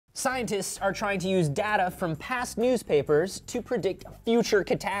Scientists are trying to use data from past newspapers to predict future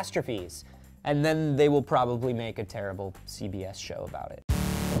catastrophes. And then they will probably make a terrible CBS show about it.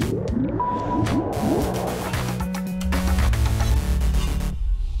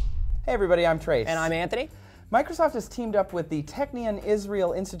 Hey everybody, I'm Trace. And I'm Anthony. Microsoft has teamed up with the Technion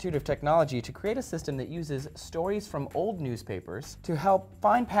Israel Institute of Technology to create a system that uses stories from old newspapers to help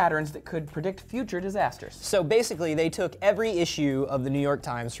find patterns that could predict future disasters. So basically, they took every issue of the New York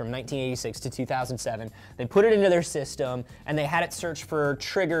Times from 1986 to 2007, they put it into their system, and they had it search for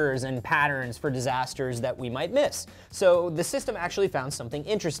triggers and patterns for disasters that we might miss. So the system actually found something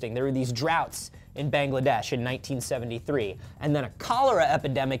interesting. There were these droughts in Bangladesh in 1973, and then a cholera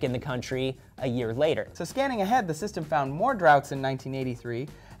epidemic in the country a year later. So scanning ahead, the system found more droughts in 1983,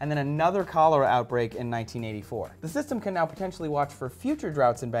 and then another cholera outbreak in 1984. The system can now potentially watch for future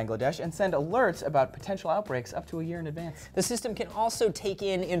droughts in Bangladesh and send alerts about potential outbreaks up to a year in advance. The system can also take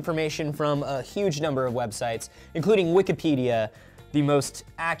in information from a huge number of websites, including Wikipedia, the most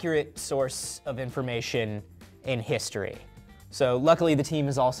accurate source of information in history. So luckily the team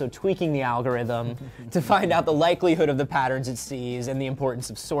is also tweaking the algorithm to find out the likelihood of the patterns it sees and the importance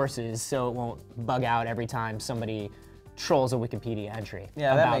of sources so it won't bug out every time somebody trolls a Wikipedia entry.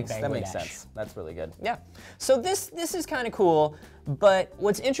 Yeah, that about makes sense. That's really good. Yeah. So this is kind of cool, but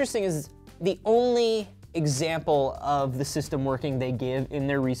what's interesting is the only example of the system working they give in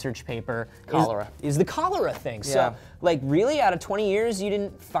their research paper is the cholera thing. Yeah. So, like, really, out of 20 years, you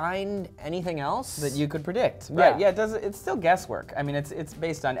didn't find anything else that you could predict. Yeah. Right? Yeah. It's still guesswork. I mean, it's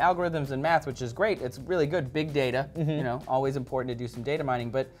based on algorithms and math, which is great. It's really good. Big data. You know, always important to do some data mining,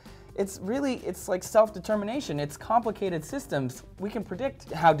 but it's like self-determination. It's complicated systems. We can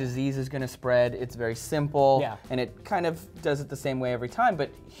predict how disease is going to spread. It's very simple, and it kind of does it the same way every time, but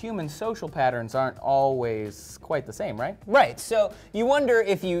human social patterns aren't always quite the same, right? Right. So you wonder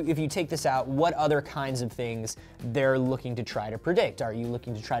if you take this out, what other kinds of things they're looking to try to predict. Are you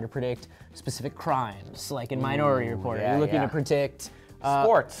looking to try to predict specific crimes, like in Minority Report? Are you looking to predict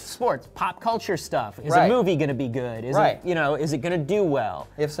sports, pop culture stuff? Is a movie going to be good? Is it, is it going to do well?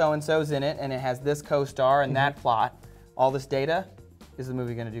 If so-and-so's in it and it has this co-star and that plot, all this data, is the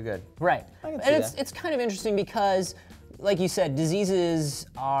movie going to do good? Right. I can see And that. it's kind of interesting because, like you said, diseases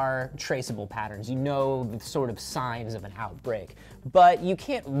are traceable patterns. You know the sort of signs of an outbreak, but you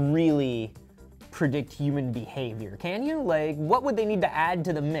can't really predict human behavior, can you? Like, what would they need to add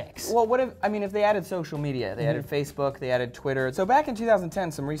to the mix? Well, if they added social media, they added Facebook, they added Twitter. So back in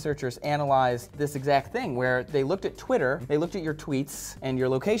 2010, some researchers analyzed this exact thing where they looked at Twitter, they looked at your tweets and your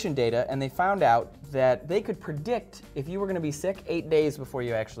location data, and they found out that they could predict if you were going to be sick 8 days before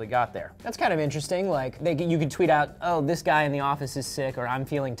you actually got there. That's kind of interesting. Like, you could tweet out, oh, this guy in the office is sick, or I'm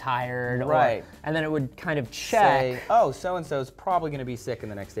feeling tired, and then it would kind of check. Say, oh, so-and-so's probably going to be sick in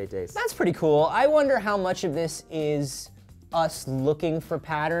the next 8 days. That's pretty cool. I wonder how much of this is us looking for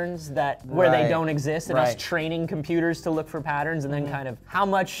patterns where they don't exist, and us training computers to look for patterns, and then kind of how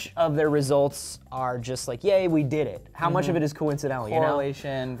much of their results are just like, yay, we did it. How much of it is coincidental,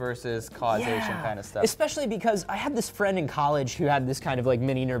 Correlation versus causation kind of stuff. Especially because I had this friend in college who had this kind of like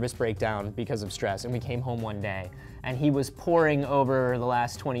mini nervous breakdown because of stress, and we came home one day and he was poring over the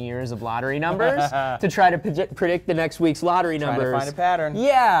last 20 years of lottery numbers to try to predict the next week's lottery numbers. Trying to find a pattern.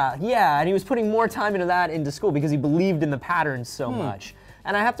 Yeah, and he was putting more time into that into school because he believed in the patterns so much.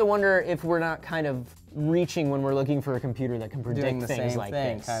 And I have to wonder if we're not kind of reaching when we're looking for a computer that can predict things like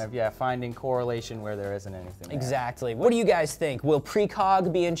this. Kind of, finding correlation where there isn't anything there. Exactly. What do you guys think? Will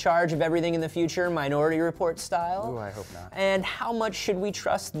Precog be in charge of everything in the future, Minority Report style? Ooh, I hope not. And how much should we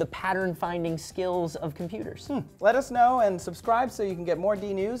trust the pattern-finding skills of computers? Let us know and subscribe so you can get more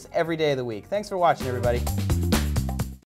DNews every day of the week. Thanks for watching, everybody.